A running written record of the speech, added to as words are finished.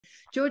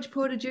George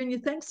Porter Jr.,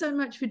 thanks so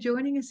much for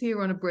joining us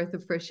here on A Breath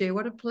of Fresh Air.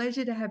 What a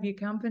pleasure to have your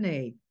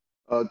company.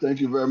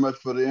 Thank you very much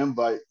for the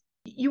invite.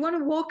 You want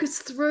to walk us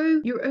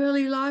through your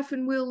early life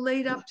and we'll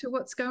lead up to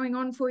what's going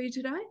on for you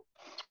today?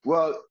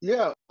 Well,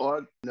 yeah,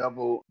 Art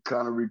Neville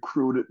kind of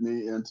recruited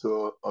me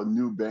into a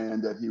new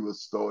band that he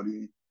was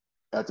starting.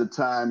 At the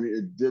time,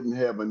 it didn't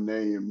have a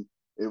name.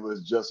 It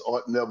was just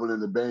Art Neville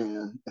and the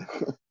band.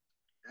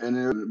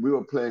 We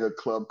were playing a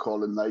club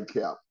called the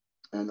Nightcap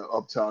in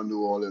uptown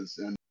New Orleans.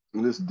 And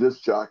this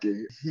disc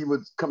jockey, he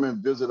would come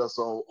and visit us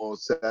on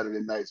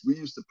Saturday nights. We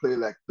used to play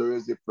like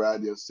Thursday,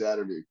 Friday, or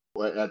Saturday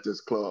at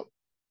this club.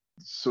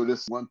 So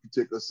this one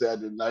particular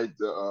Saturday night,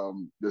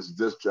 this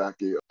disc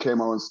jockey came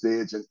on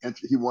stage and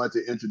he wanted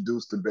to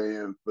introduce the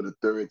band for the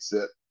third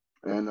set.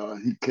 And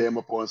he came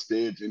up on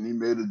stage and he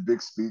made a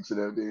big speech and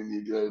everything.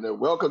 He said,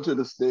 "Welcome to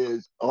the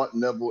stage, Art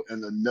Neville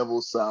and the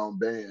Neville Sound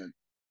Band,"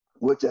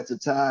 which at the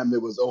time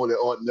there was only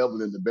Art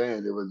Neville in the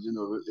band. It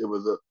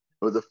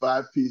was a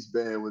five-piece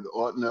band with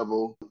Art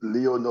Neville,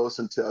 Leo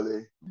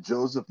Nocentelli,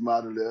 Joseph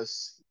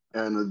Modeliste,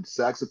 and a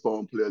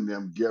saxophone player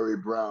named Gary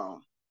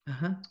Brown.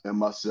 And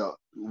myself.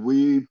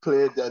 We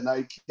played that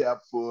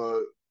Nightcap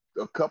for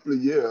a couple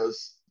of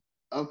years.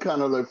 I'm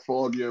kind of like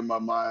foggy in my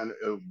mind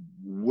of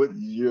what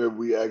year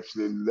we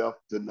actually left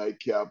the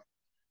Nightcap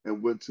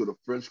and went to the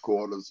French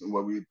Quarters and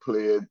where we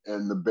played,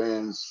 and the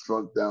band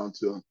shrunk down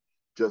to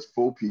just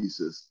four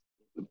pieces.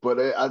 But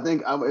I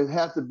think it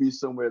had to be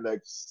somewhere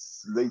like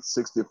late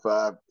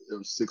 65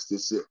 or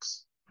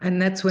 66.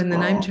 And that's when the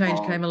name change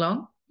came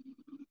along?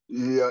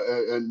 Yeah,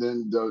 and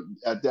then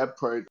at that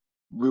point,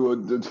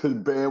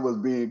 the band was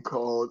being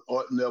called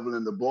Art Neville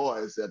and the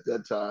Boys at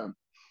that time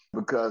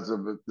because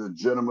of the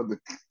gentleman, the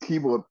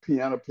keyboard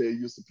piano player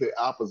used to play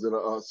opposite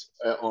of us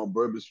on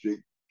Bourbon Street.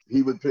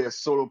 He would play a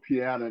solo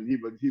piano and he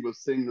would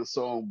sing the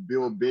song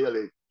Bill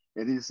Bailey.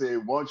 And he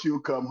said, "Won't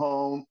you come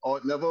home,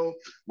 Art Neville?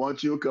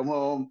 Won't you come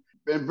home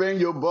and bring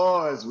your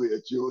boys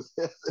with you?"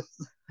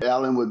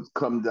 Alan would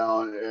come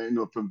down,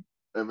 from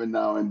every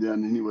now and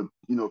then, and he would,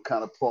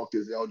 kind of park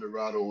his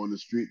Eldorado on the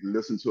street and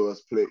listen to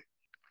us play.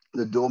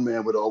 The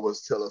doorman would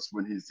always tell us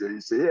when he said,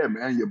 "Yeah,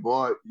 man, your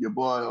boy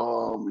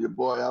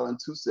Alan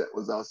Toussaint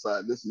was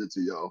outside listening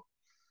to y'all."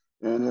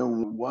 And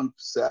then one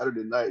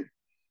Saturday night,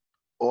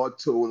 Art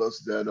told us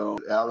that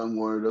Alan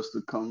wanted us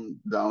to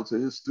come down to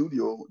his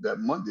studio that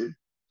Monday,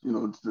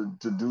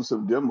 to do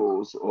some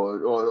demos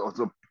or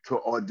to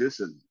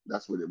audition.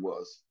 That's what it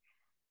was.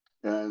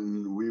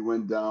 And we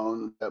went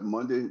down that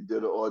Monday,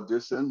 did an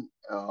audition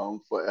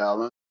for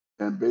Alan.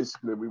 And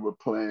basically, we were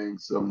playing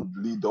some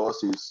Lee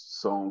Dorsey's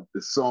songs,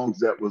 the songs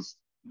that was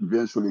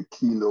eventually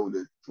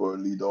keynoted for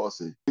Lee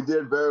Dorsey. We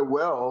did very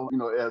well,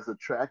 as a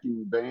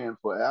tracking band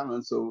for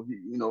Alan. So,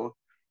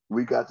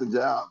 we got the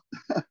job.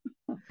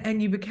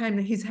 And you became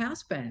his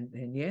house band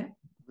then, yeah?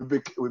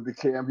 We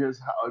became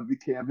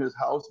his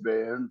house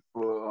band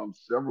for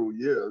several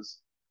years.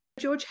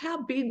 George,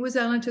 how big was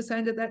Alan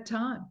Toussaint at that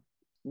time?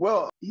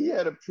 Well, he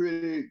had a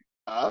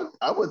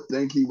I would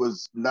think he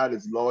was not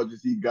as large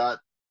as he got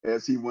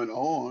as he went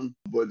on,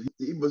 but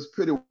he was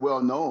pretty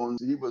well known.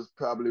 He was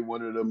probably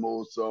one of the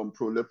most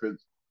prolific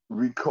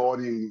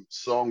recording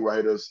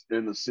songwriters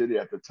in the city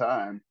at the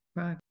time.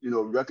 Right.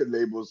 Record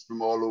labels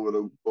from all over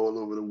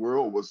the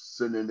world was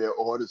sending their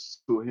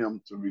artists to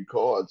him to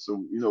record.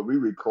 So, we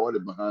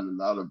recorded behind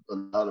a lot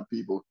of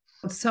people.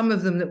 Some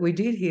of them that we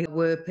did hear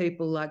were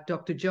people like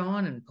Dr.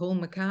 John and Paul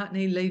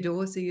McCartney, Lee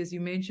Dorsey, as you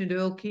mentioned,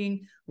 Earl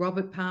King,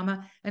 Robert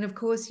Palmer. And of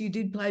course, you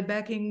did play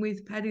backing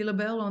with Patti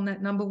LaBelle on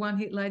that #1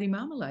 hit, Lady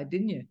Marmalade,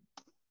 didn't you?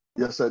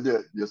 Yes, I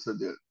did.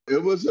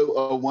 It was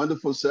a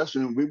wonderful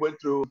session. We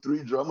went through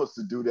 3 drummers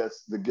to do that,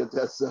 to get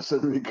that session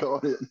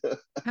recorded.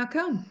 How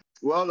come?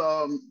 Well,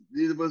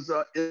 there was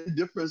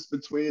indifference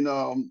between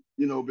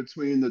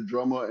the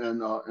drummer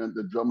and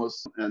the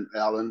drummers and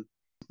Alan.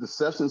 The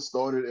session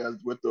started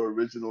with the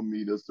original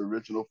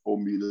 4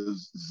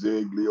 meters,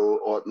 Zig, Leo,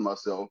 Art, and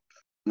myself.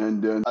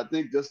 And then I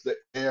think just the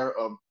air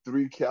of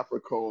 3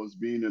 Capricorns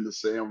being in the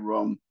same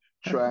room,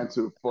 trying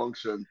to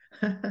function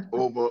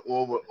over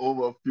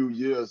a few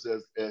years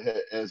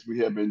as we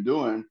have been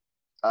doing.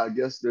 I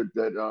guess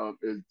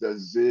that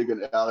Zig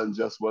and Alan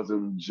just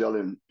wasn't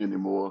gelling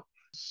anymore.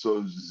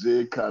 So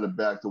Zig kind of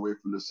backed away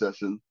from the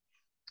session.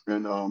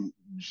 And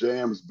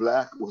James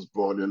Black was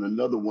brought in,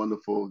 another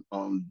wonderful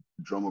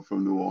drummer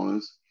from New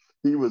Orleans.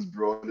 He was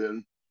brought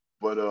in,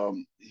 but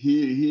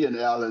he and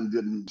Alan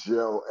didn't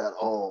gel at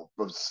all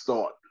from the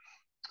start.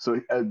 So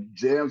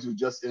James was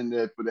just in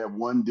there for that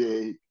one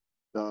day,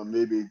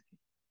 maybe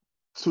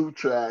 2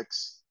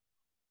 tracks,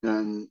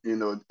 and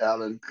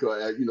Alan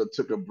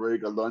took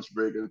a lunch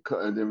break,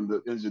 and then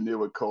the engineer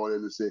would call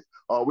in and say,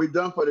 "Oh, we're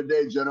done for the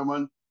day,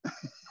 gentlemen.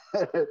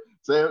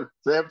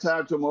 Same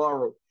time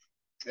tomorrow."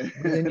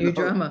 With a new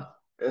drummer.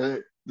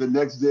 The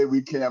next day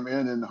we came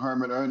in and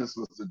Herman Ernest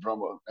was the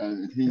drummer,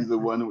 and he's the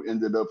one who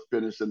ended up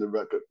finishing the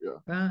record. Yeah.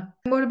 Right.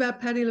 What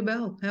about Patti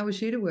LaBelle? How was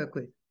she to work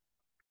with?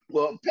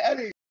 Well,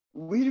 Patti,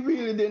 we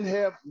really didn't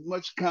have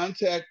much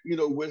contact,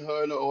 with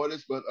her and the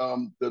artist, but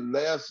the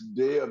last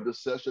day of the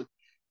session,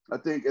 I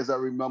think as I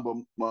remember,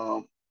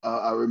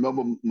 I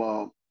remember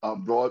I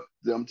brought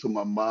them to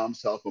my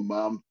mom's house. My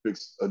mom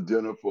fixed a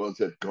dinner for us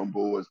at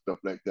gumbo and stuff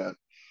like that.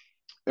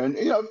 And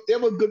they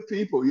were good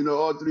people.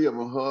 All three of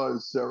them, her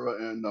and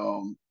Sarah and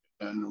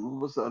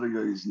what's the other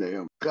guy's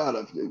name? God,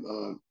 I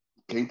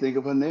can't think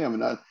of her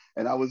name.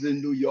 And I was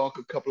in New York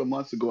a couple of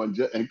months ago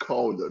and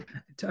called her.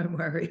 Don't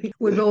worry,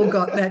 we've all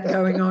got that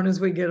going on as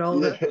we get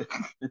older.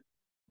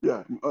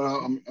 Yeah,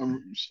 I'm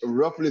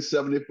roughly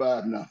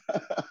 75 now.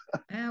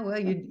 Well,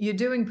 you're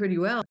doing pretty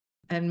well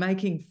and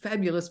making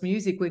fabulous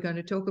music. We're going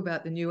to talk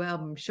about the new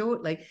album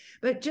shortly.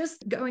 But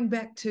just going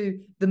back to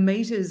the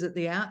meters at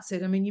the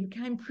outset, I mean, you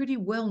became pretty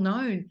well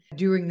known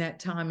during that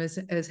time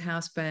as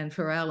house band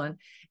for Alan.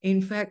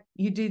 In fact,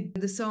 you did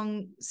the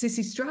song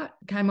Cissy Strut,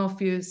 came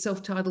off your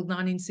self-titled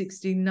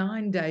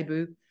 1969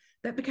 debut.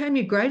 That became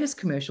your greatest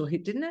commercial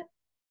hit, didn't it?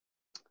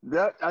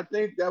 I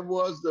think that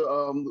was the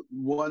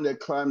one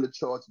that climbed the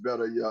charts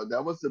better. Yeah,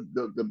 that was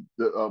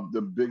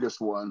the biggest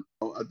one.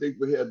 I think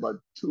we had about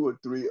 2 or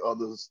 3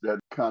 others that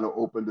kind of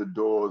opened the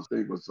doors. I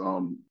think it was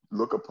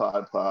Look a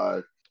Pie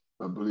Pie.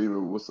 I believe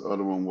what's the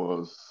other one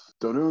was.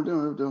 I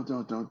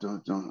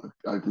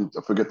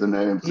forget the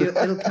names.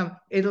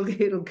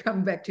 It'll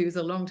come back to you. It's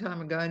a long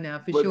time ago now,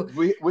 for but sure.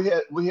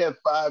 We had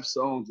 5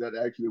 songs that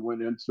actually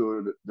went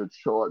into the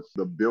charts,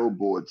 the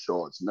Billboard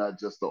charts, not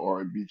just the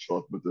R&B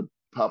charts, but the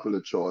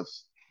popular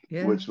charts,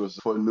 yeah. Which was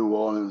for New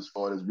Orleans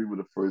artists. We were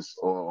the first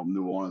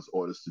New Orleans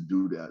artists to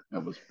do that.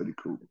 That was pretty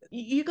cool.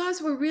 You guys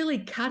were really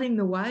cutting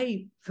the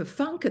way for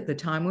funk at the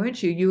time,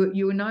 weren't you?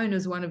 You were known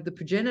as one of the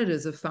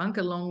progenitors of funk,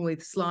 along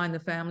with Sly and the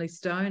Family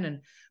Stone and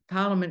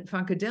Parliament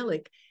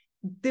Funkadelic.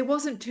 There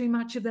wasn't too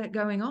much of that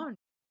going on.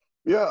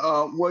 Yeah,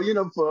 well,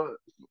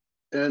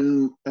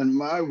 in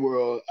my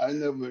world, I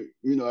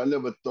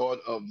never thought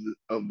of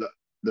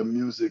the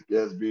music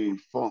as being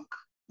funk.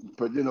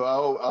 But I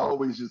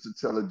always used to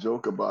tell a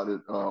joke about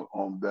it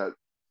on that,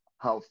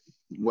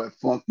 what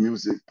funk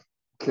music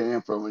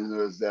came from.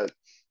 Is that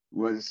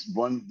when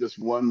this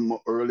one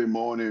early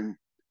morning,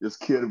 this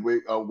kid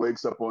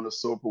wakes up on the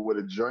sofa with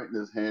a joint in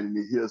his hand, and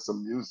he hears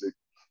some music,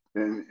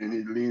 and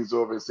he leans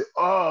over and says,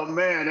 "Oh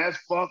man, that's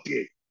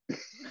funky."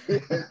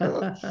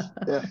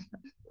 Yeah.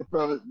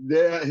 From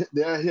there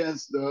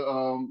hence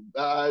the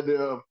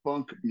idea of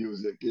funk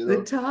music.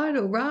 The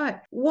title, right?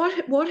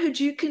 What had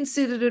you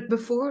considered it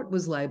before it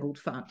was labeled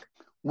funk?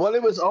 Well,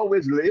 it was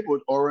always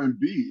labeled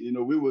R&B.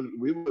 We were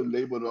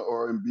labeled an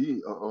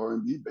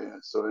R&B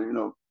band. So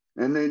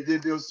and then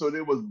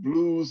there was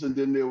blues, and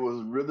then there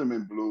was rhythm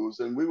and blues,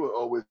 and we were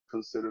always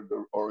considered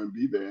the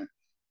R&B band.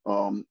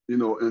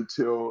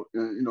 Until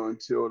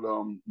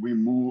we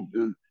moved.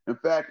 In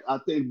fact, I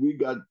think we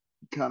got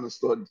kind of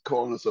started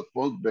calling us a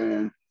funk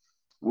band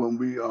when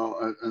we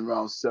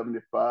around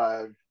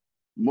 75,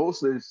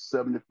 mostly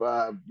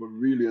 75, but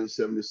really in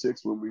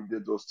 76 when we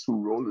did those 2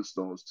 Rolling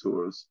Stones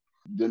tours.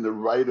 Then the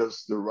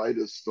writers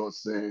start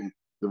saying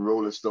the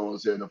Rolling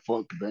Stones had a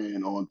funk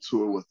band on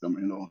tour with them,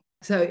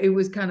 So it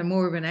was kind of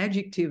more of an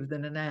adjective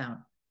than a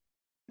noun.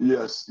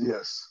 Yes.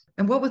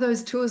 And what were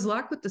those tours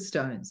like with the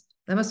Stones?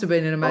 They must have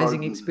been an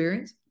amazing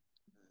experience.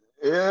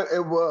 Yeah,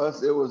 it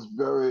was. It was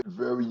very,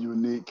 very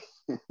unique.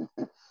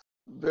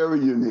 Very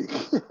unique.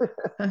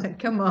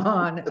 Come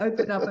on,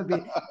 open up a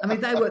bit. I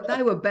mean,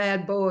 they were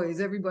bad boys.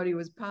 Everybody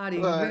was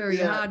partying very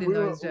hard in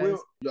those days.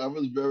 I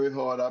was very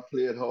hard. I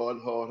played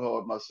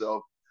hard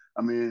myself.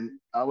 I mean,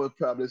 I would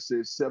probably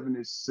say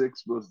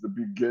 76 was the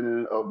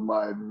beginning of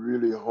my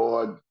really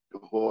hardcore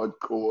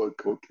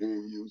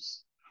cocaine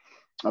use.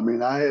 I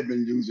mean, I had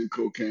been using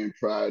cocaine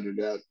prior to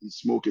that and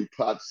smoking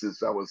pot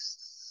since I was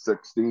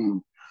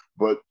 16.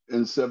 But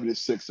in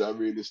 76, I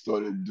really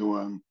started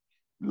doing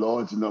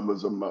large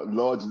amounts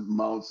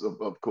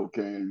of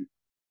cocaine,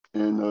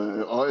 and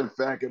in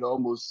fact, it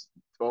almost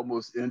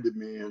ended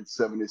me in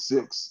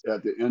 76.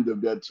 At the end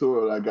of that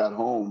tour, I got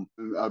home.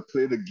 I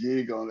played a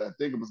gig on, I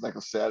think it was like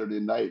a Saturday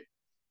night,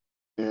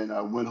 and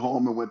I went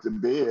home and went to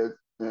bed.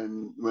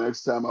 And the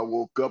next time I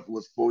woke up, it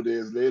was 4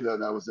 days later,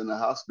 and I was in the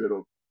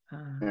hospital.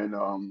 And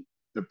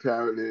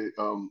apparently,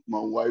 my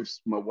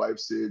wife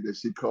said that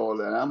she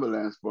called an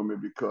ambulance for me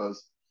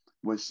because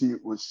when she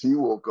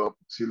woke up,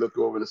 she looked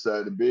over the side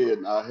of the bed,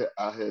 and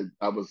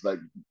I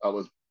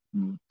was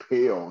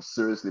pale,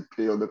 seriously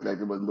pale, looked like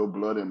there was no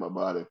blood in my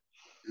body.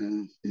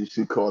 And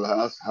she called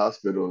the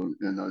hospital,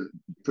 and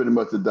pretty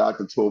much the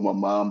doctor told my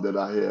mom that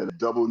I had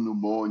double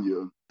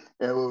pneumonia.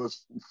 And it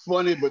was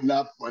funny, but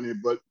not funny.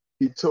 But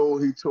he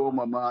told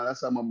my mom.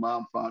 That's how my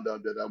mom found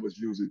out that I was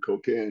using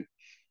cocaine.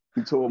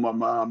 He told my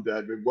mom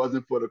that if it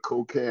wasn't for the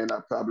cocaine,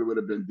 I probably would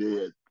have been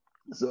dead.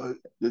 So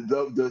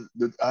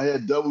I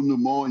had double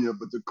pneumonia,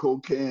 but the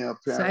cocaine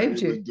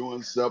apparently was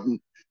doing something.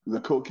 The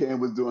cocaine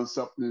was doing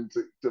something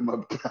to my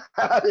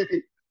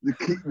body to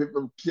keep me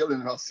from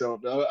killing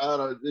myself.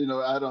 I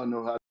don't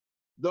know how.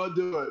 Don't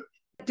do it.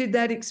 Did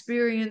that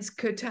experience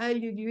curtail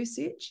your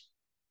usage?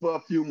 For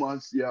a few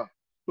months, yeah.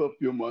 For a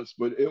few months,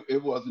 but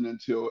it wasn't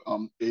until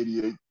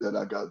 88 that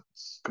I got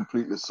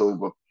completely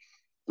sober.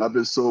 I've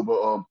been sober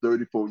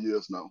 34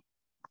 years now.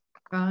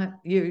 Right.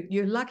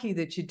 You're lucky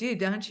that you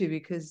did, aren't you?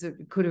 Because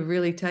it could have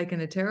really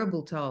taken a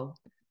terrible toll.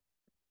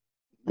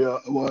 Yeah,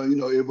 well,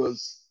 it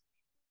was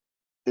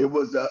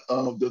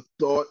the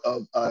thought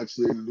of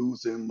actually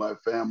losing my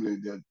family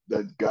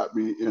that got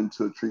me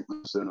into a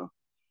treatment center,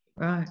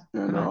 Right.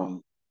 and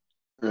Right.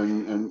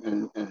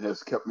 and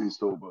has kept me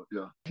sober.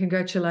 Yeah.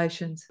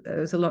 Congratulations.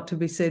 There's a lot to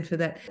be said for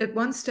that. At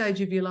one stage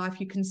of your life,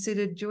 you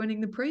considered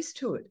joining the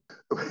priesthood.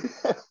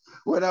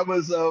 When I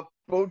was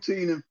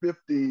 14 and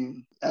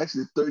 15,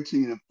 actually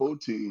 13 and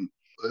 14,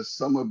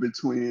 somewhere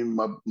between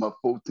my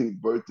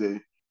 14th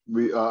birthday,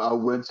 I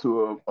went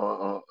to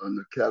a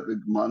Catholic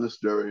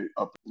monastery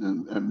up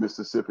in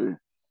Mississippi,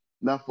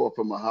 not far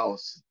from my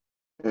house,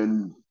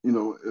 and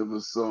it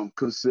was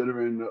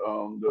considering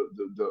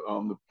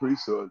the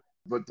priesthood.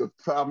 But the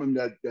problem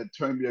that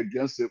turned me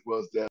against it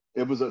was that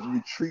it was a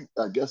retreat.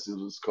 I guess it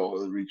was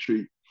called a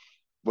retreat,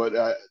 but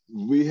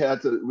we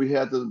had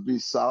to be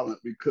silent.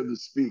 We couldn't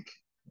speak.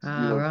 For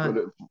Right.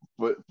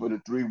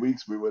 the 3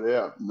 weeks we were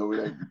there.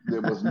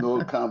 There was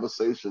no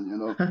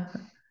conversation.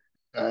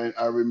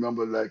 I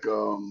remember like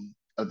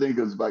I think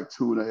it was like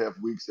 2.5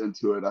 weeks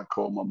into it. I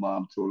called my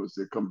mom, told her,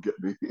 said, "Come get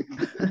me."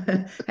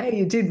 Hey,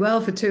 you did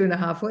well for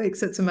 2.5 weeks.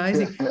 That's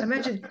amazing.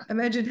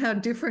 Imagine how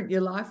different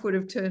your life would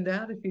have turned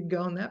out if you'd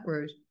gone that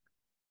route.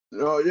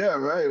 Oh yeah,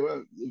 right.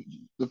 Well,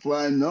 the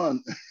flying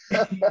nun.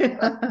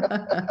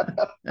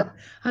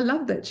 I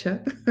love that show.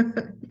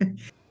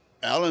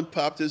 Alan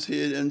popped his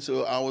head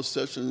into our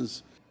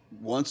sessions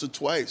once or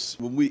twice.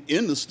 When we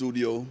in the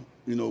studio,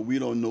 we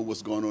don't know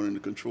what's going on in the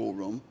control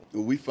room.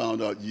 And we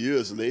found out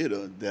years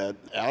later that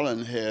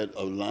Alan had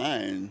a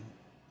line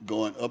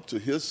going up to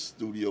his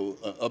studio,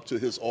 up to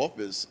his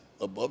office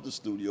above the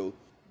studio,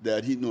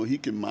 that he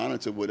can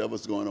monitor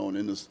whatever's going on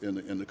in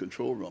the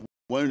control room.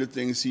 One of the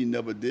things he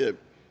never did.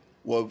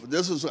 Well,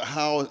 this is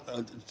how,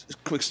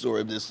 quick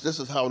story of this. This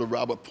is how the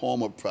Robert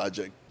Palmer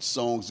project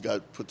songs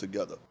got put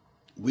together.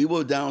 We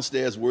were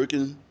downstairs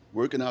working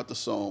out the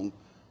song,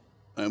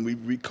 and we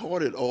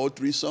recorded all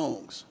 3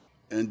 songs.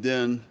 And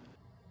then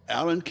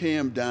Alan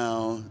came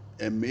down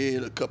and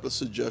made a couple of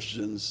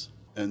suggestions,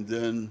 and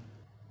then,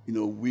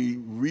 we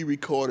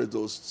re-recorded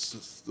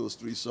those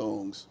 3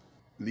 songs,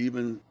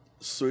 leaving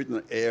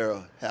certain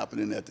air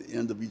happening at the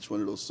end of each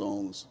one of those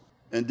songs.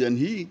 And then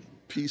he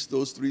pieced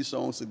those 3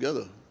 songs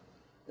together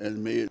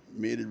and made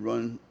it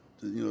run,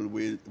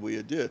 the way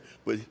it did.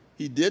 But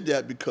he did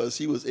that because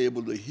he was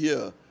able to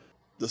hear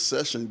the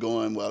session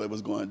going while it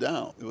was going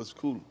down. It was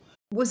cool.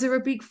 Was there a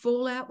big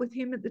fallout with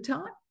him at the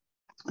time?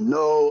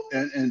 No,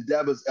 and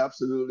that was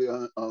absolutely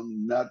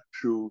not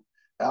true.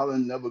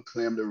 Alan never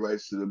claimed the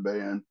rights to the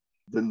band.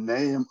 The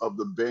name of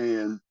the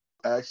band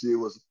actually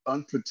was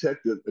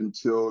unprotected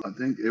until I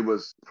think it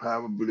was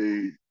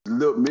probably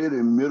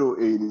middle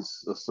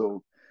 80s or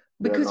so.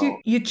 Because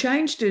you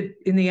changed it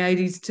in the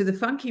 80s to the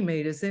Funky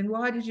Meters. Then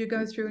why did you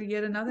go through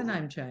yet another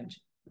name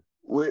change?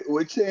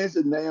 We changed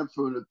the name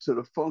to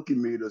the Funky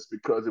Meters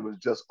because it was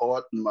just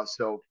Art and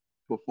myself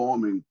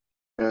performing.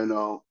 And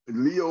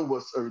Leo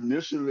was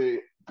initially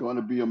going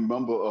to be a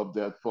member of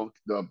the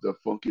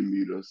Funky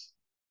Meters,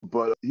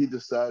 but he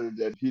decided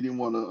that he didn't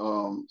want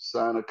to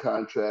sign a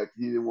contract.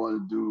 He didn't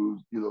want to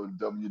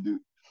do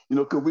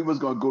because we was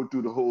going to go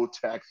through the whole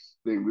tax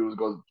thing. We was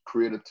going to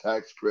create a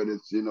tax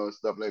credits,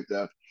 stuff like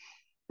that.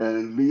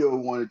 And Leo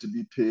wanted to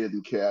be paid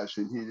in cash,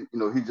 and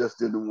he just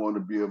didn't want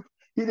to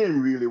he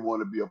didn't really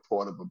want to be a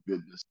part of a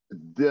business.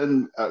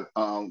 Then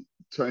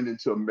turned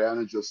into a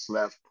manager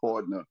 /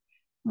 partner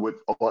with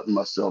Art and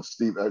myself,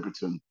 Steve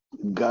Egerton,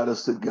 got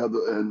us together,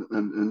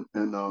 and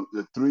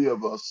the 3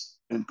 of us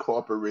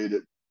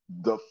incorporated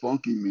the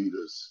Funky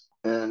Meters.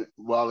 And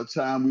while the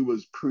time we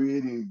was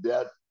creating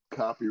that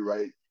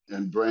copyright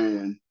and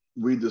brand,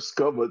 we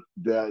discovered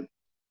that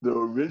the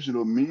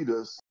original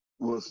meters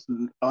was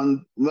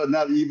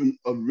not even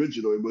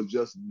original. It was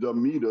just the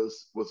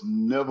meters was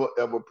never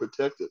ever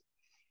protected.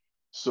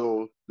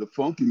 So the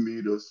Funky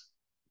Meters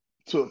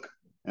took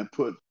and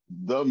put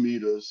the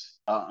meters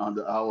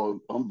under our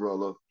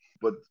umbrella,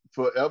 but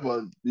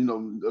forever,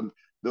 and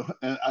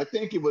I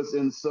think it was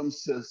in some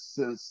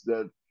sense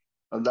that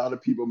a lot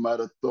of people might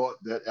have thought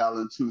that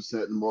Alan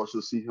Toussaint and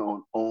Marshall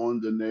Sehorn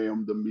owned the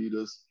name, the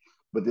meters,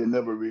 but they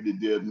never really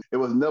did. It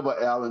was never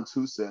Alan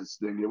Toussaint's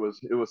thing. It was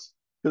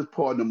his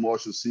partner,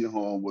 Marshall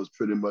Sehorn, was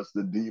pretty much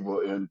the diva,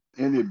 and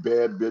any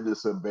bad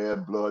business or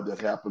bad blood that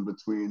happened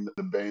between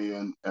the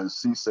band and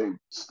C-Sync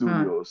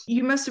Studios.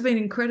 You must have been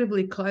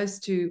incredibly close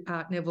to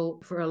Art Neville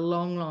for a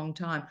long, long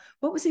time.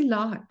 What was he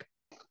like?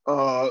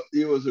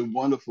 He was a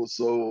wonderful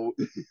soul.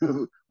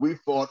 We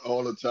fought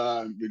all the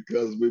time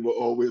because we were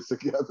always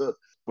together.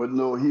 But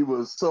no, he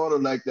was sort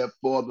of like that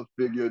father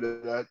figure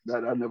that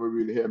I never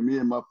really had. Me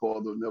and my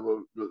father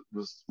never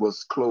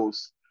was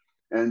close.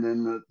 And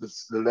then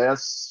the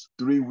last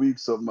 3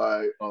 weeks of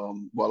my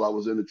while I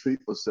was in the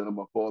treatment center,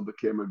 my father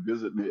came and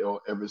visit me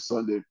every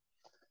Sunday,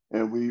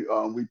 and we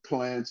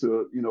planned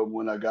to,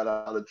 when I got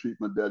out of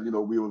treatment, that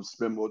we would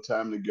spend more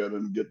time together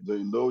and get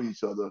to know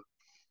each other.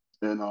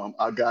 And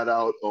I got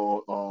out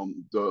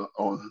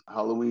on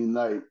Halloween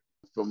night.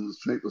 from the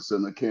treatment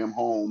center, came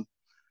home,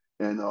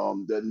 and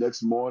that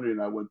next morning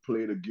I went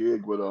played a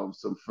gig with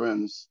some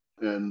friends,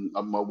 and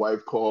my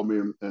wife called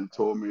me and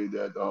told me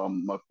that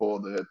my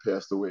father had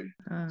passed away.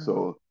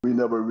 So we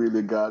never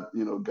really got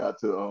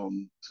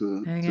to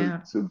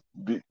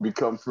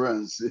become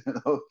friends.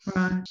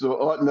 Right.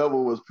 So Art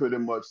Neville was pretty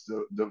much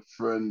the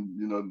friend,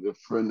 the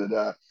friend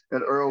that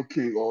and Earl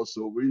King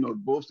also.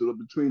 Both of them,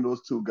 between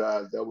those two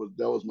guys, that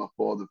was my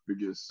father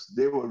figures.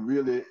 They were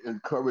really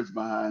encouraged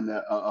behind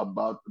that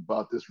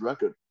about this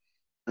record,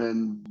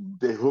 and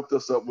they hooked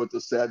us up with the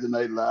Saturday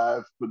Night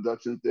Live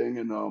production thing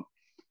and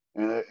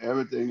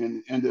everything,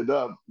 and ended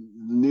up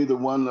neither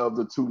one of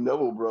the two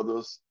Neville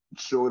brothers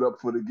showed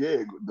up for the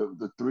gig.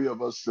 The three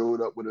of us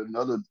showed up with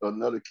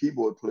another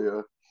keyboard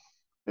player,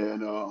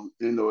 and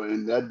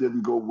and that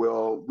didn't go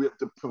well.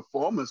 The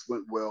performance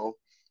went well,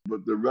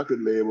 but the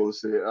record label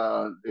said,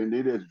 and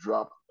they just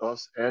dropped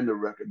us and the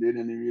record. They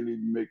didn't really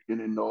make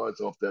any noise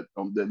off that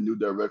New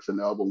Direction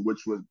album, which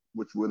should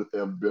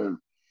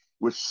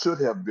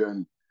have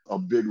been a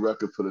big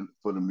record for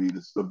the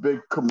Meters, a big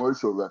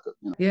commercial record.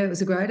 Yeah, it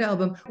was a great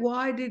album.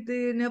 Why did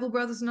the Neville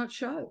brothers not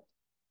show?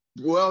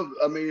 Well,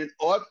 I mean,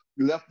 Art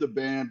left the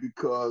band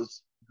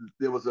because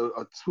there was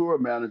a tour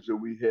manager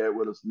we had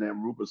with us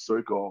named Rupert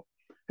Circle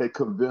had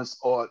convinced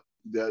Art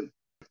that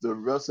if the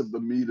rest of the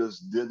Meters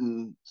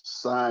didn't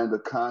sign the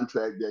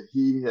contract that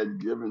he had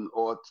given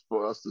Art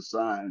for us to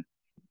sign,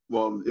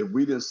 well, if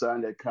we didn't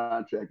sign that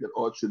contract, that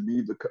Art should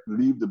leave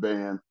the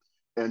band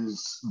and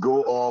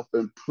go off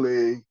and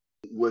play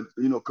with,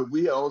 because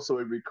we also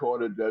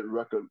recorded that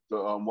record, the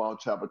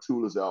Wild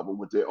Chapatula's album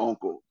with their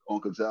uncle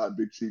Jolly,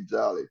 Big Chief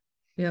Jolly.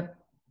 Yep.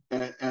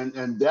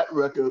 And that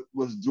record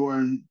was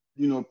doing,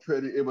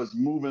 it was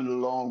moving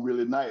along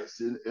really nice.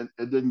 And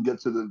it didn't get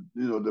to the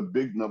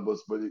big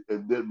numbers, but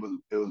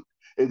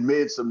it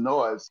made some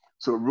noise.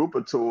 So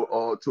Rupert told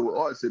Art,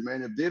 said,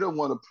 man, if they don't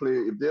want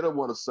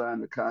to sign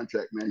the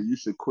contract, man, you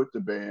should quit the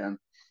band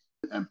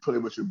and play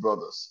with your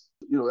brothers.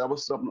 That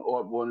was something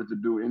Art wanted to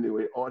do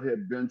anyway. Art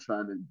had been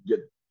trying to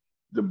get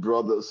the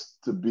brothers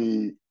to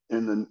be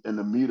in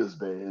the Meters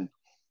band,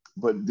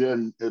 but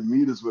then the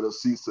Meters would have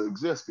ceased to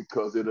exist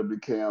because it had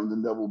become the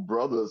Neville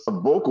Brothers, a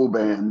vocal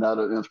band, not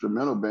an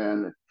instrumental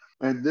band.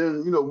 And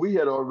then, we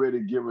had already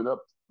given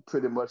up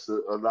pretty much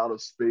a lot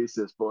of space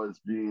as far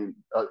as being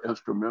an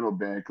instrumental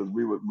band, because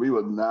we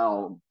were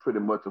now pretty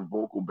much a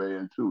vocal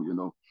band too,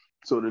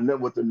 So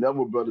with the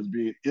Neville Brothers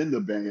being in the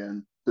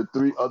band,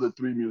 the other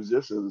three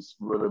musicians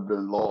would have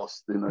been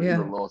lost,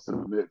 lost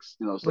in the mix,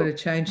 So would have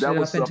changed it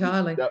up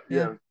entirely.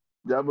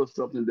 That was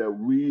something that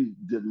we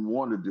didn't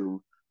want to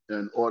do.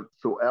 And Art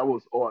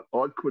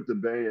quit the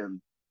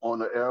band on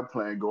the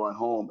airplane going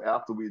home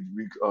after we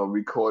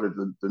recorded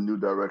the New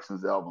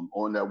Directions album.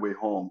 On that way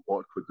home,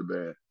 Art quit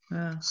the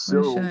band.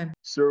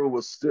 Cyril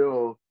was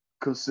still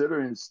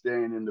considering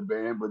staying in the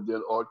band, but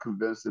then Art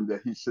convinced him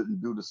that he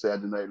shouldn't do the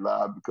Saturday Night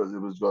Live because it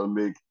was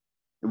going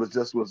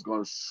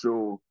to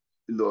show,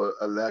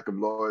 a lack of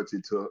loyalty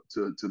to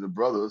the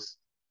brothers,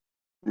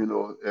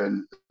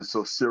 and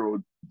so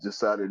Cyril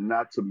decided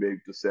not to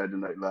make the Saturday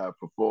Night Live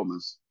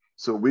performance.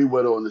 So we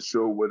went on the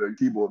show with a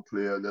keyboard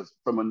player that's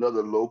from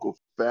another local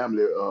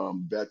family,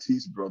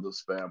 Bassist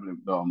brothers family,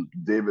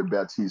 David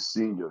Bassist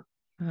Sr.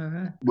 All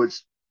right.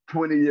 Which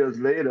 20 years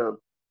later,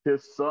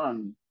 his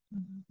son,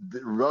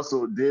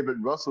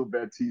 David Russell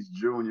Bassist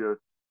Jr.,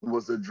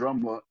 was a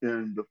drummer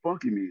in the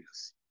Funky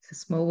Meters. It's a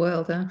small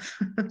world, huh?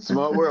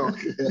 Small world.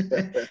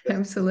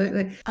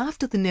 Absolutely.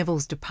 After the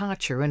Nevilles'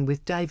 departure, and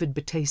with David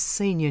Bassist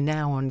Sr.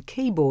 now on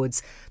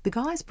keyboards, the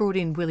guys brought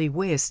in Willie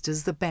West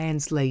as the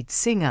band's lead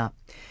singer.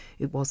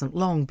 It wasn't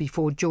long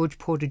before George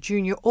Porter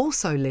Jr.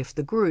 also left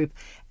the group,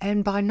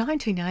 and by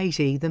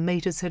 1980 the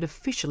Meters had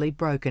officially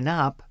broken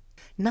up.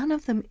 None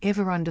of them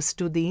ever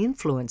understood the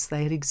influence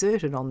they had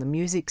exerted on the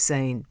music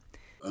scene.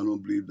 I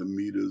don't believe the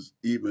Meters,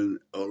 even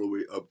all the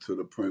way up to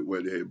the point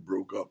where they had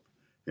broke up,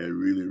 had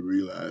really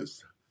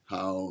realized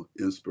how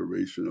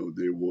inspirational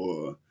they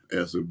were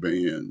as a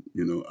band.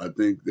 I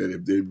think that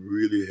if they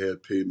really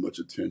had paid much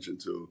attention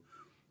to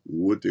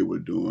what they were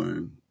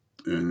doing,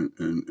 and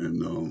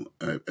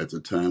at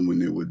the time when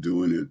they were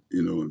doing it,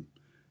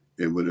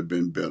 it would have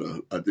been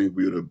better. I think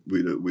we'd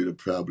have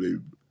probably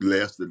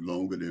lasted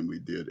longer than we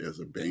did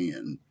as a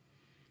band.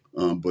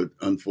 But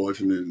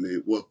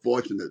fortunately,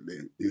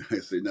 I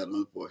say not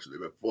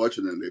unfortunately, but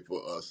fortunately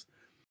for us,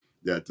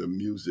 that the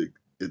music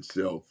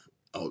itself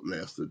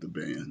outlasted the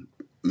band,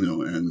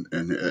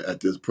 and at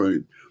this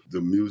point,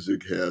 the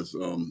music has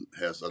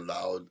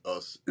allowed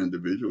us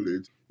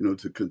individually,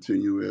 to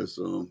continue as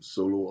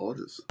solo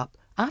artists.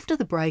 After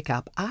the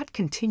breakup, Art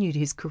continued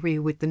his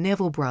career with the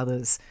Neville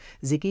brothers.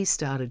 Ziggy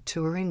started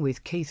touring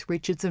with Keith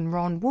Richards and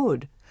Ron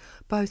Wood.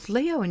 Both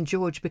Leo and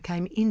George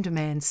became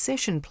in-demand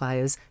session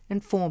players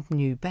and formed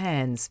new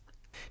bands.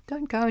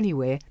 Don't go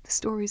anywhere, the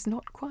story's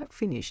not quite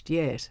finished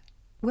yet.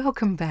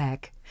 Welcome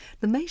back.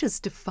 The Meters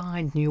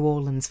defined New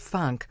Orleans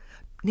funk.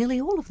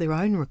 Nearly all of their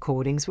own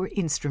recordings were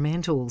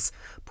instrumentals,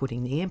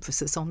 putting the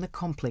emphasis on the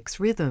complex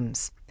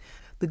rhythms.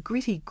 The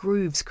gritty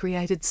grooves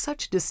created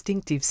such a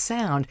distinctive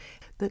sound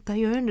that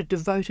they earned a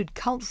devoted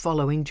cult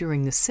following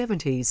during the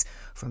 70s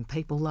from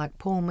people like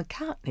Paul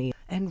McCartney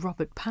and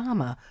Robert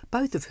Palmer,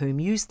 both of whom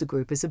used the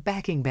group as a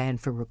backing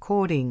band for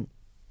recording.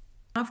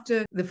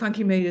 After the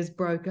Funky Meters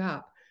broke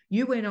up,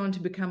 you went on to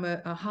become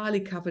a highly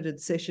coveted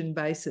session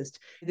bassist.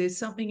 There's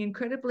something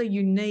incredibly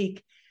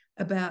unique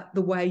about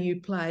the way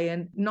you play,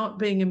 and not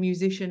being a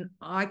musician,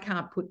 I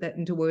can't put that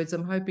into words.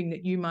 I'm hoping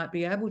that you might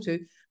be able to,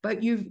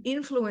 but you've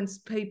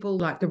influenced people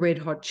like the Red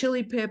Hot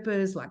Chili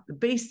Peppers, like the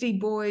Beastie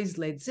Boys,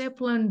 Led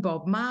Zeppelin,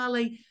 Bob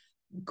Marley,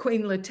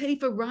 Queen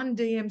Latifah, Run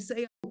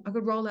DMC. I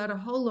could roll out a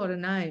whole lot of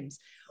names.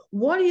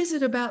 What is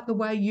it about the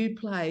way you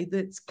play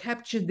that's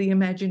captured the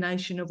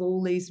imagination of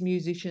all these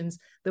musicians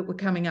that were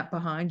coming up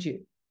behind you?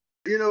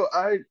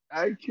 I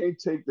can't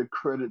take the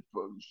credit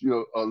for,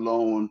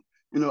 alone.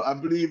 I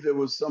believe there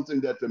was something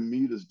that the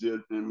Meters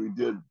did, and we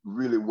did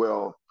really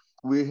well.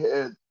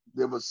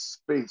 There was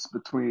space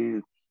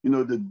between,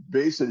 the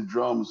bass and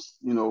drums,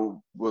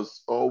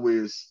 was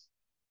always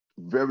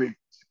very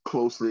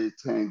closely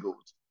tangled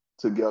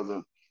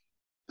together.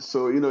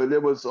 So,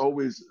 there was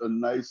always a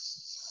nice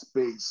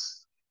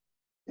space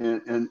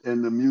in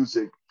the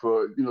music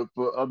for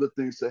other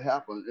things to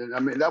happen. And I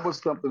mean, that was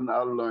something I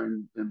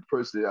learned, and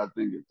personally I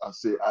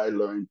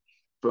learned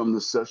from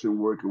the session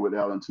working with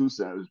Alan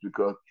Toussaint,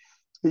 because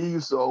he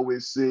used to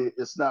always say,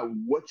 it's not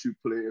what you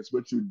play, it's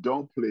what you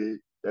don't play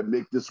that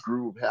make this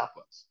groove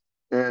happen.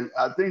 And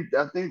I think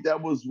that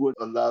was what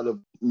a lot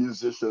of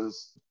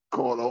musicians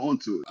caught on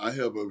to. I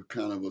have a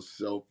kind of a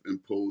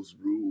self-imposed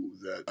rule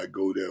that I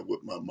go there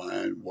with my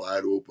mind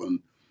wide open.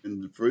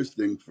 And the first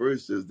thing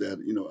first is that,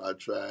 I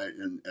try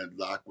and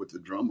lock with the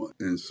drummer.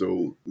 And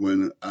so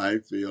when I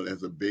feel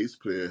as a bass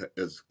player,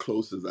 as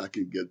close as I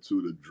can get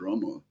to the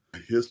drummer,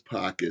 his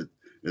pocket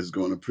is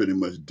going to pretty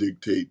much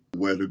dictate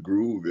where the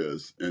groove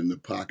is and the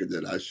pocket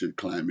that I should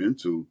climb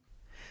into.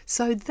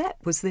 So that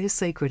was their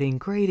secret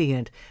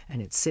ingredient,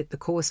 and it set the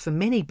course for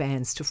many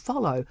bands to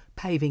follow,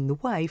 paving the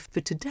way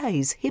for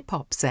today's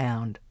hip-hop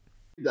sound.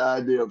 The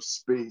idea of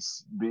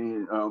space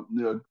being,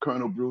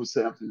 Colonel Bruce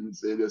Hampton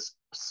said this,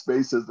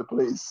 space is the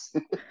place.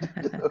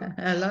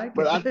 I like it.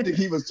 But I think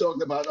he was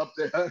talking about up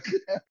there.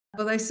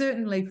 Well, they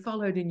certainly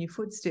followed in your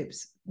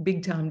footsteps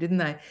big time, didn't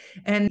they?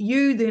 And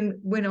you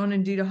then went on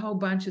and did a whole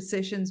bunch of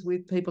sessions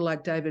with people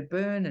like David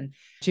Byrne and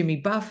Jimmy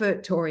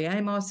Buffett, Tori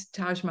Amos,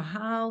 Taj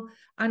Mahal,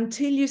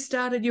 until you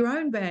started your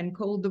own band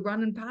called the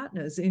Runnin'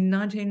 Partners in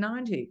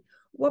 1990.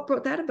 What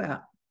brought that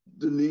about?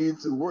 The need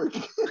to work.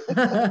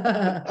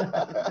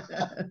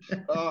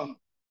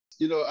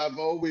 I've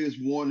always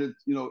wanted,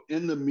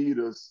 in the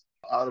Meters,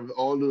 out of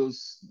all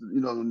those,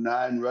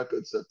 9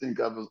 records, I think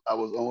I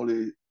was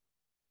only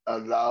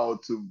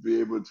allowed to be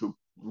able to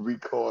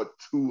record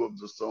 2 of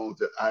the songs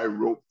that I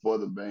wrote for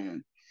the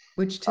band.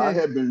 Which 2? One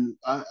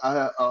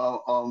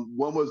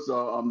was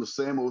The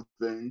Same Old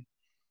Thing.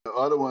 The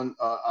other one,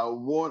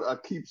 I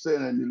keep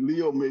saying, and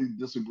Leo may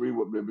disagree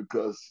with me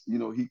because,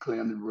 he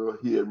claimed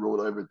he had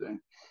wrote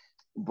everything.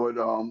 But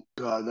God,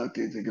 I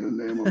can't think of the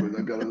name of it.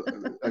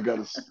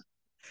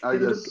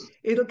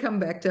 It'll come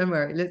back. Don't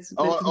worry. Let's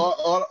all about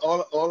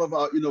all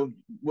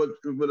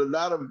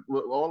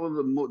of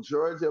the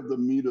majority of the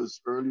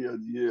Meters earlier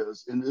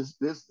years, and this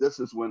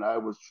is when I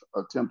was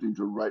attempting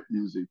to write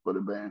music for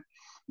the band,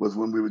 was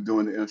when we were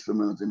doing the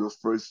instrumentals in those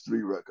first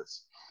 3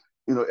 records.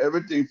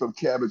 Everything from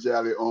Cabbage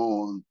Alley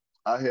on,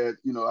 I had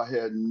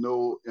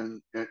no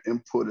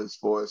input as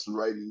far as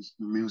writing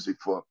music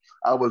for.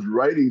 I was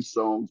writing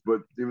songs, but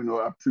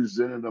I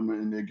presented them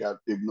and they got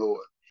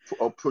ignored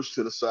or pushed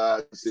to the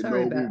side and said,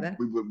 Sorry no, about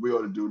we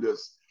ought to do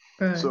this.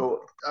 Right.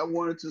 So I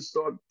wanted to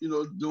start,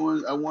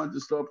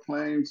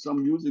 playing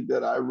some music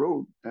that I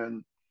wrote,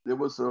 and it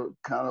was a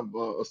kind of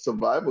a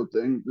survival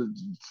thing to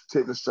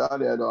take a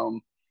shot at, my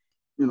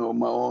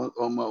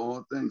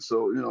own thing.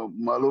 So,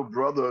 my little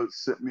brother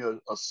sent me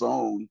a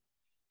song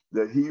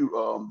that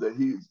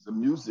the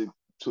music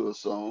to a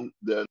song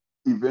that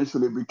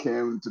eventually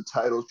became the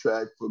title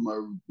track for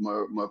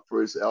my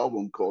first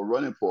album called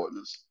Running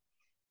Partners.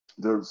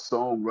 The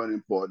song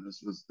Running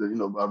Partners was,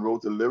 I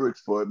wrote the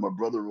lyrics for it. My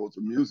brother wrote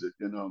the music,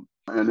 and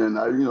then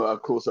I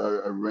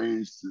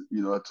arranged,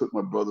 I took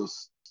my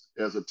brother's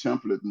as a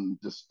template and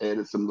just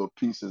added some little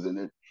pieces in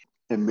it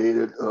and made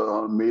it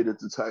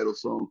the title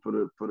song for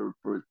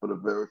the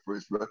very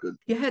first record.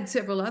 You had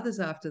several others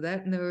after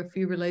that, and there were a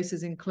few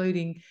releases,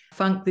 including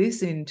Funk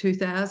This in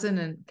 2000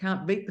 and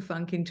Can't Beat the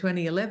Funk in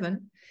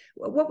 2011.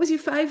 What was your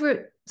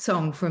favourite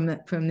song from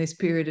this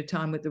period of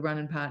time with the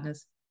Runnin'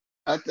 Partners?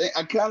 I think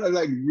I kind of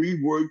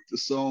reworked the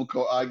song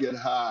called I Get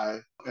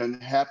High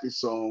and Happy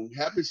Song.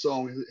 Happy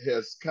Song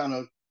has kind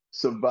of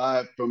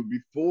survived from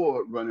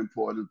before Running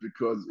Partners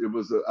because it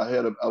was in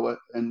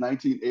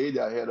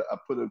 1980 I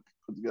put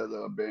together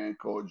a band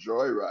called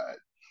Joyride,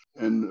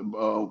 and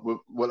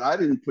what I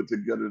didn't put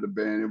together the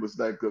band, it was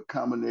like a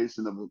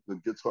combination of the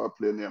guitar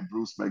player named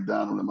Bruce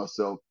McDonald and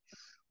myself.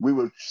 We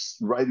were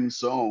writing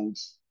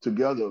songs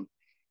together,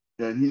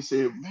 and he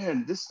said,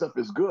 "Man, this stuff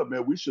is good,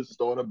 man. We should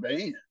start a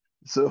band."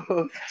 So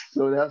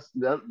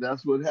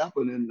that's what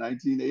happened in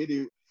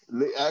 1980.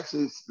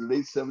 Actually,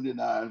 late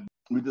 '79.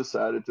 We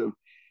decided to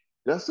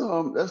let's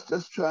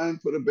just try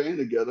and put a band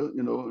together,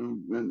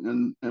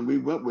 and we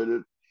went with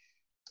it,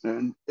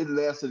 and it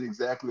lasted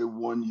exactly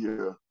 1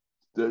 year.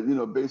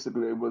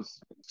 Basically it was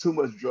too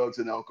much drugs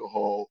and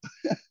alcohol,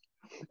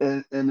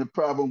 and the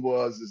problem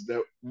was is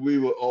that we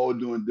were all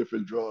doing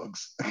different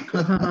drugs.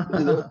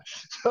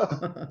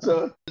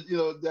 you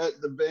know, that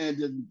the band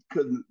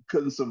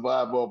couldn't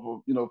survive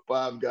off of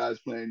 5 guys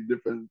playing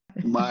different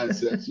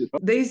mindsets.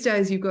 These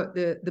days you've got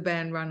the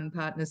band running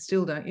partners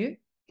still, don't you?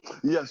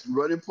 Yes,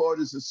 Running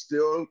Partners is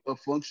still a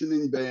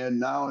functioning band.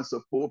 Now it's a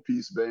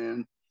 4-piece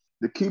band.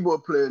 The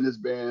keyboard player in this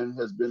band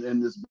has been in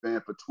this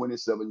band for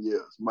 27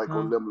 years,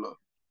 Michael Limler.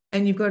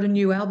 And you've got a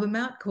new album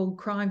out called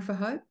Crying for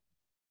Hope?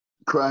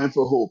 Crying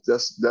for Hope.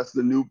 That's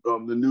the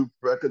new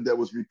record that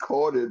was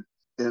recorded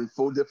in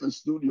 4 different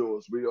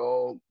studios. We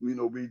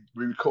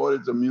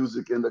recorded the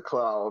music in the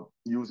cloud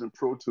using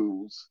Pro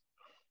Tools.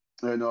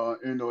 And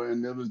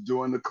and it was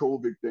during the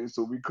COVID thing,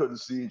 so we couldn't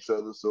see each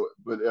other.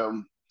 But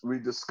we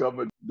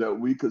discovered that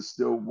we could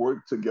still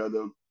work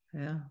together,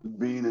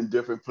 being in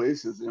different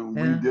places, and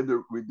we did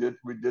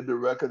the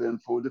record in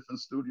 4 different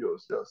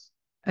studios. Yes.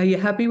 Are you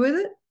happy with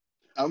it?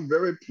 I'm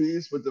very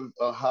pleased with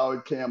how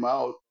it came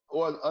out.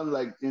 Or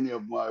unlike any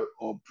of my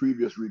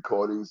previous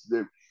recordings,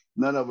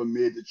 none of them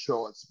made the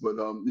charts. But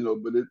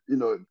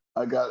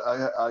I got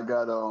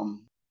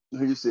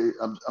how you say,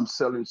 I'm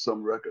selling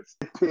some records.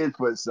 It paid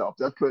for itself.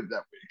 Let's put it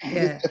that way.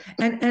 Yeah.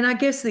 And I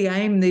guess the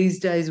aim these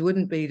days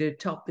wouldn't be to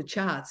top the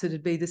charts.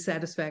 It'd be the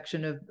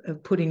satisfaction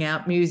of putting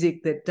out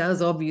music that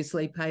does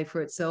obviously pay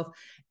for itself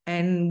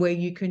and where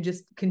you can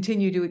just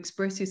continue to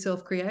express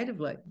yourself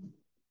creatively.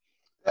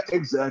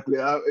 Exactly.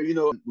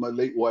 My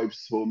late wife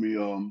told me,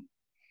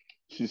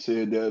 she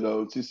said,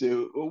 well,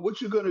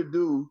 what you gonna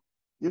do,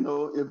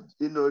 if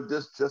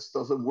this just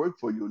doesn't work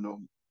for you,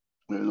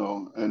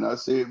 And I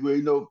said,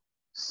 well,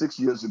 6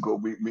 years ago,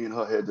 me and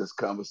her had this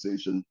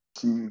conversation.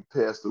 She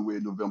passed away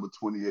November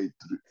 28th,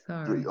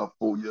 3 or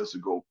 4 years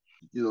ago.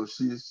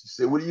 She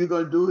said, what are you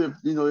going to do if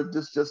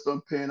this just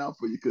don't pan out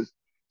for you? Because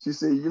she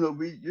said,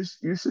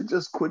 you should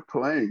just quit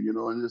playing,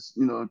 and just,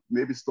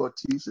 maybe start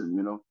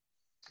teaching,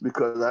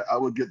 because I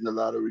was getting a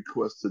lot of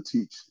requests to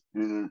teach.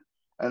 And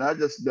I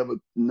just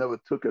never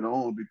took it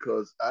on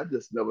because I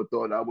just never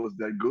thought I was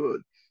that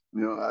good.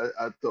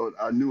 I thought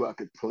I knew I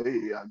could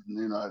play. I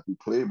could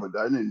play, but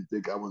I didn't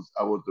think I was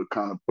the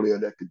kind of player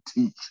that could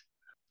teach.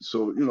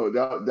 So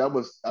that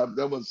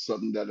was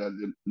something that I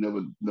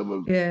never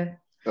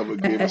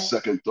gave a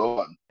second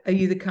thought. Are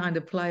you the kind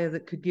of player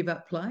that could give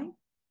up playing?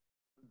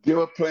 Give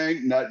up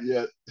playing? Not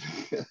yet,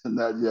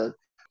 not yet.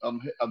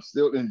 I'm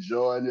still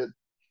enjoying it.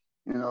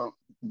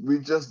 We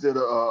just did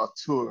a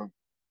tour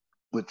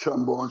with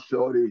Trombone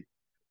Shorty.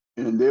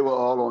 And they were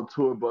all on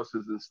tour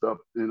buses and stuff,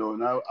 and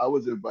I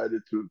was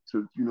invited to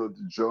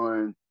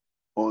join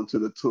onto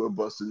the tour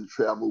bus and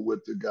travel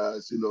with the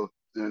guys,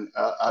 and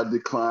I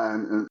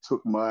declined and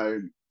took my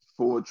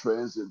Ford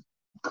Transit,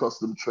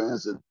 custom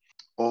transit,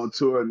 on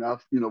tour.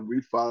 And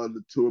we followed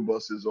the tour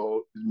buses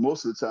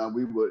most of the time.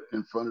 We were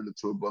in front of the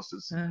tour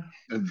buses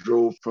and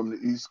drove from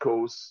the East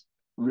Coast.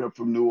 We were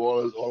from New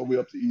Orleans all the way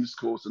up the East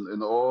Coast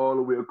and all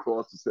the way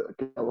across to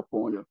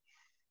California.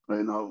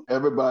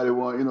 Everybody,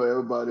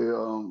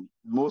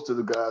 most of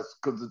the guys,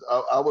 because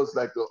I was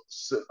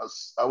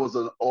I was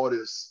an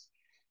artist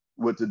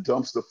with the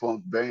Dumpster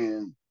Funk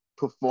band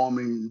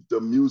performing the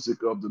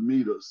music of the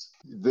Meters.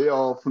 They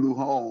all flew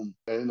home,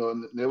 and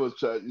they was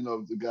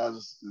the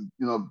guys,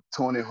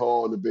 Tony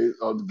Hall, the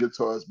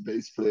guitarist,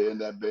 bass player in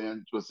that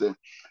band, was saying,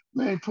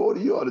 "Man,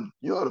 Porter, you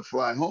ought to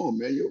fly home,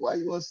 man. Why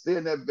you want to stay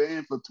in that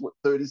band for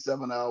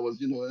 37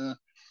 hours?"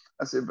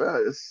 I said,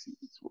 "Man,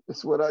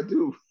 it's what I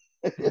do."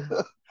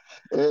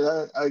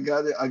 And I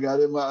got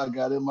in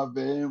my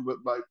van with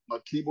my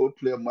keyboard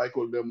player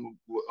Michael Limler,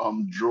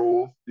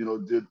 drove,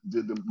 did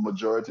the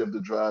majority of the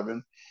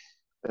driving,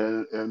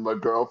 and my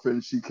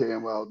girlfriend, she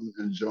came out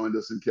and joined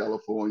us in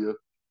California,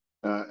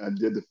 and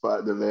did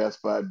the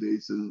last 5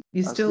 days. And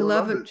you still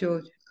love it,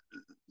 George?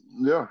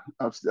 Yeah,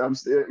 I'm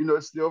still,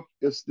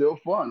 it's still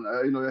fun.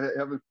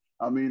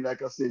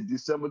 Like I said,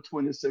 December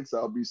 26th,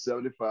 I'll be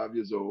 75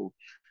 years old,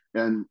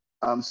 and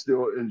I'm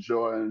still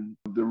enjoying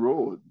the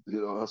road.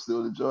 I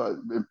still enjoy it.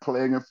 And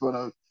playing in front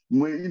of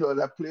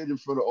I played in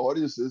front of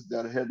audiences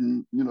that I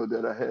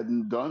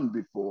hadn't done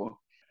before.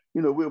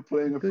 We were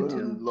playing in front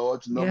of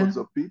large numbers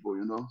of people.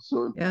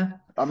 So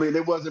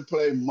they wasn't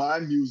playing my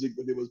music,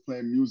 but they was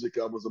playing music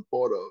I was a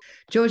part of.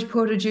 George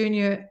Porter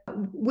Jr.,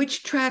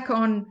 which track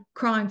on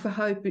Crying for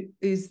Hope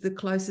is the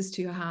closest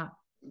to your heart?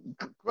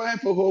 Crying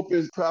for Hope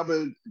is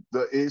probably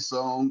the A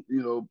song,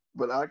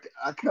 but I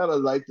kind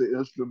of like the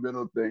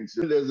instrumental things.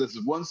 There's this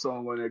one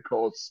song on there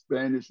called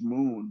Spanish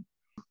Moon.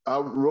 I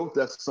wrote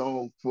that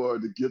song for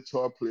the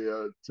guitar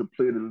player to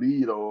play the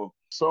lead on.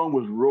 The song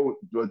was wrote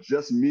with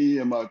just me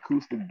and my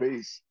acoustic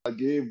bass. I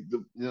gave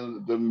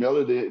the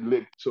melody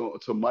lick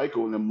to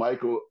Michael, and then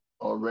Michael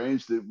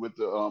arranged it with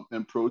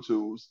in Pro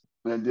Tools.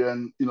 And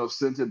then,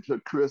 sent it to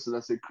Chris, and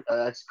I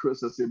asked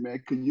Chris, I said,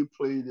 man, can you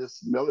play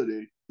this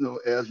melody,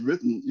 as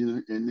written,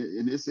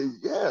 and they said,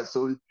 yeah.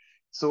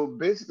 So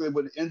basically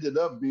what it ended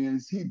up being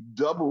is he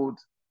doubled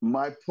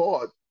my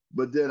part,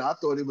 but then I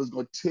thought he was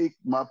going to take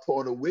my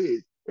part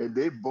away. And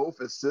they both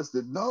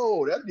insisted,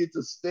 no, that needs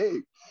to stay.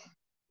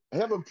 I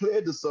haven't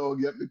played the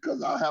song yet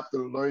because I have to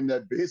learn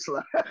that bass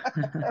line.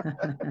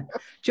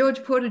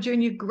 George Porter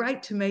Jr.,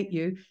 great to meet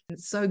you.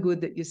 It's so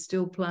good that you're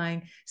still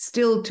playing,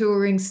 still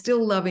touring,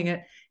 still loving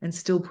it, and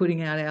still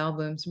putting out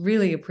albums.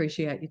 Really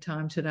appreciate your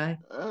time today.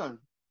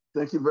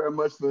 Thank you very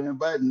much for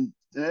inviting.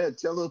 Yeah,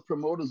 tell those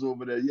promoters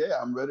over there, yeah,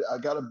 I'm ready. I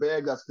got a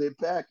bag, I stay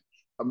packed.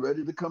 I'm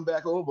ready to come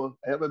back over.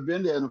 I haven't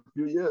been there in a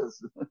few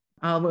years.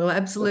 I will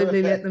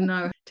absolutely let them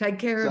know. Take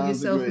care of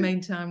yourself great.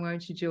 Meantime,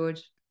 won't you,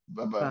 George?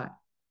 Bye-bye. Bye.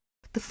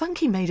 The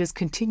Funky Meters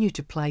continued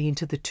to play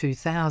into the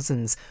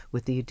 2000s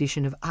with the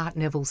addition of Art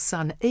Neville's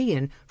son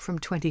Ian from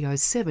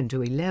 2007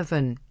 to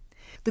 11.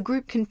 The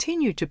group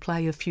continued to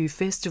play a few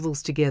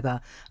festivals together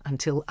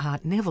until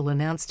Art Neville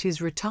announced his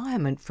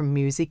retirement from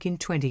music in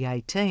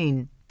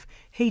 2018.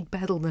 He'd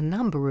battled a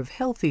number of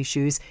health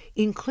issues,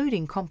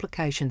 including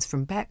complications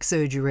from back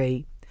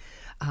surgery.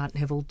 Art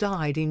Neville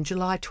died in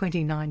July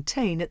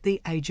 2019 at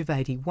the age of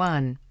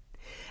 81.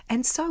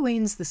 And so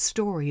ends the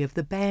story of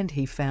the band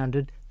he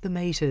founded, The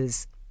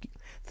Meters.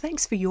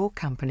 Thanks for your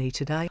company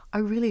today. I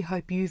really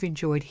hope you've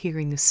enjoyed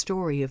hearing the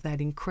story of that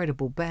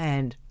incredible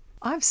band.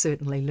 I've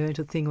certainly learnt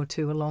a thing or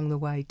two along the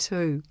way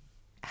too.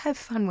 Have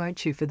fun,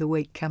 won't you, for the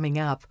week coming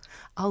up?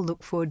 I'll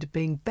look forward to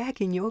being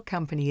back in your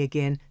company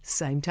again,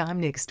 same time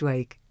next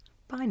week.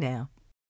 Bye now.